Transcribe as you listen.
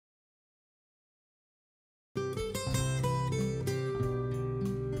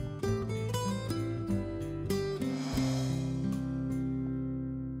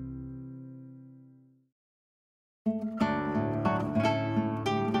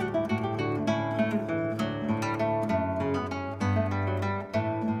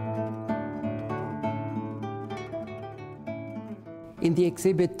In the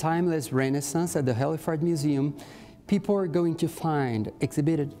exhibit Timeless Renaissance at the Hallie Ford Museum, people are going to find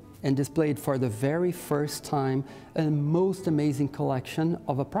exhibited and displayed for the very first time a most amazing collection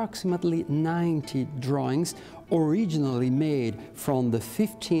of approximately 90 drawings originally made from the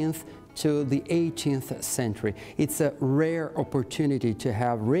 15th to the 18th century. It's a rare opportunity to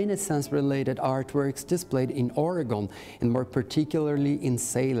have Renaissance-related artworks displayed in Oregon, and more particularly in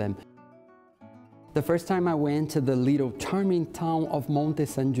Salem. The first time I went to the little charming town of Monte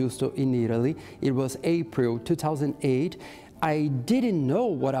San Giusto in Italy, it was April 2008. I didn't know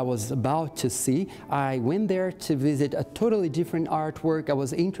what I was about to see. I went there to visit a totally different artwork. I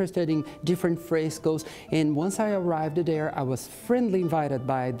was interested in different frescoes, and once I arrived there, I was friendly invited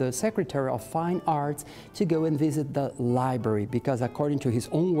by the Secretary of Fine Arts to go and visit the library, because according to his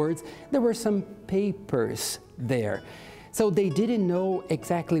own words, there were some papers there. So they didn't know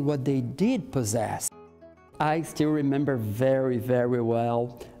exactly what they did possess. I still remember very, very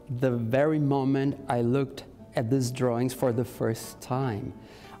well the very moment I looked at these drawings for the first time.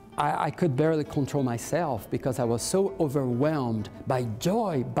 I could barely control myself because I was so overwhelmed by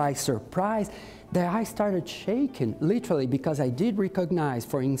joy, by surprise, that I started shaking, literally, because I did recognize,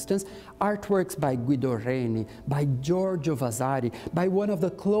 for instance, artworks by Guido Reni, by Giorgio Vasari, by one of the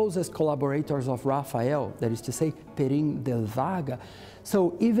closest collaborators of Raphael, that is to say, Perin del Vaga.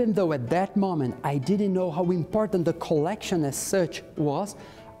 So even though at that moment I didn't know how important the collection as such was,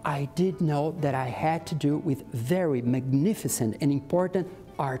 I did know that I had to do with very magnificent and important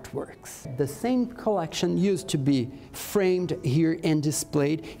artworks. The same collection used to be framed here and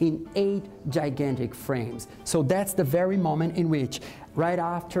displayed in 8 gigantic frames. So that's the very moment in which, right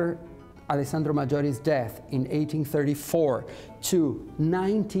after Alessandro Maggiori's death in 1834 to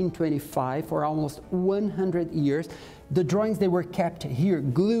 1925, for almost 100 years, the drawings, they were kept here,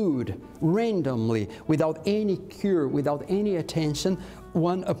 glued randomly, without any cure, without any attention,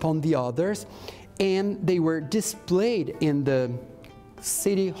 one upon the others, and they were displayed in the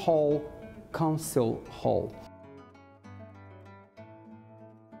City Hall Council Hall.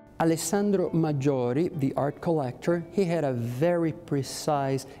 Alessandro Maggiori, the art collector, he had a very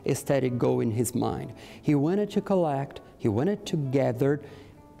precise aesthetic goal in his mind. He wanted to collect, he wanted to gather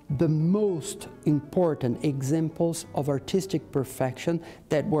the most important examples of artistic perfection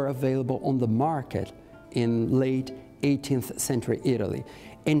that were available on the market in late 18th century Italy.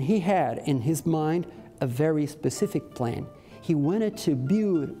 And he had in his mind a very specific plan. He wanted to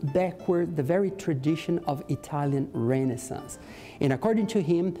build backward the very tradition of Italian Renaissance. And according to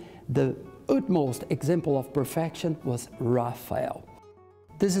him, the utmost example of perfection was Raphael.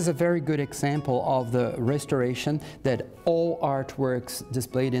 This is a very good example of the restoration that all artworks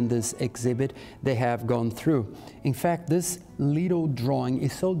displayed in this exhibit, they have gone through. In fact, this little drawing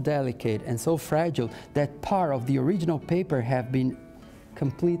is so delicate and so fragile that part of the original paper have been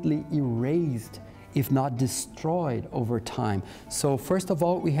completely erased, if not destroyed, over time. So first of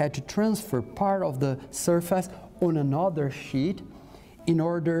all, we had to transfer part of the surface on another sheet in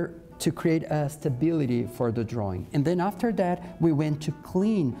order to create a stability for the drawing. And then after that, we went to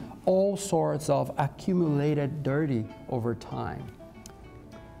clean all sorts of accumulated dirty over time.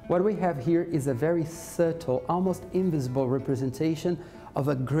 What we have here is a very subtle, almost invisible representation of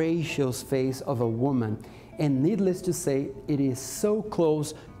a gracious face of a woman. And needless to say, it is so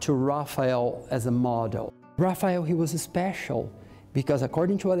close to Raphael as a model. Raphael, he was special because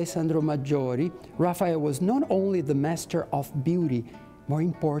according to Alessandro Maggiori, Raphael was not only the master of beauty, more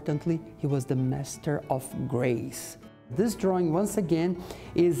importantly, he was the master of grace. This drawing, once again,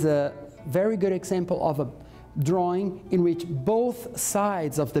 is a very good example of a drawing in which both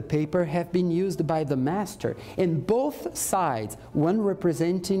sides of the paper have been used by the master, and both sides, one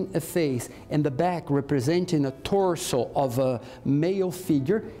representing a face and the back representing a torso of a male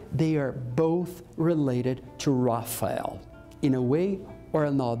figure, they are both related to Raphael. In a way or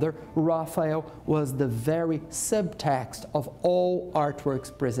another, Raphael was the very subtext of all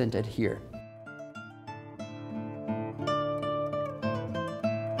artworks presented here.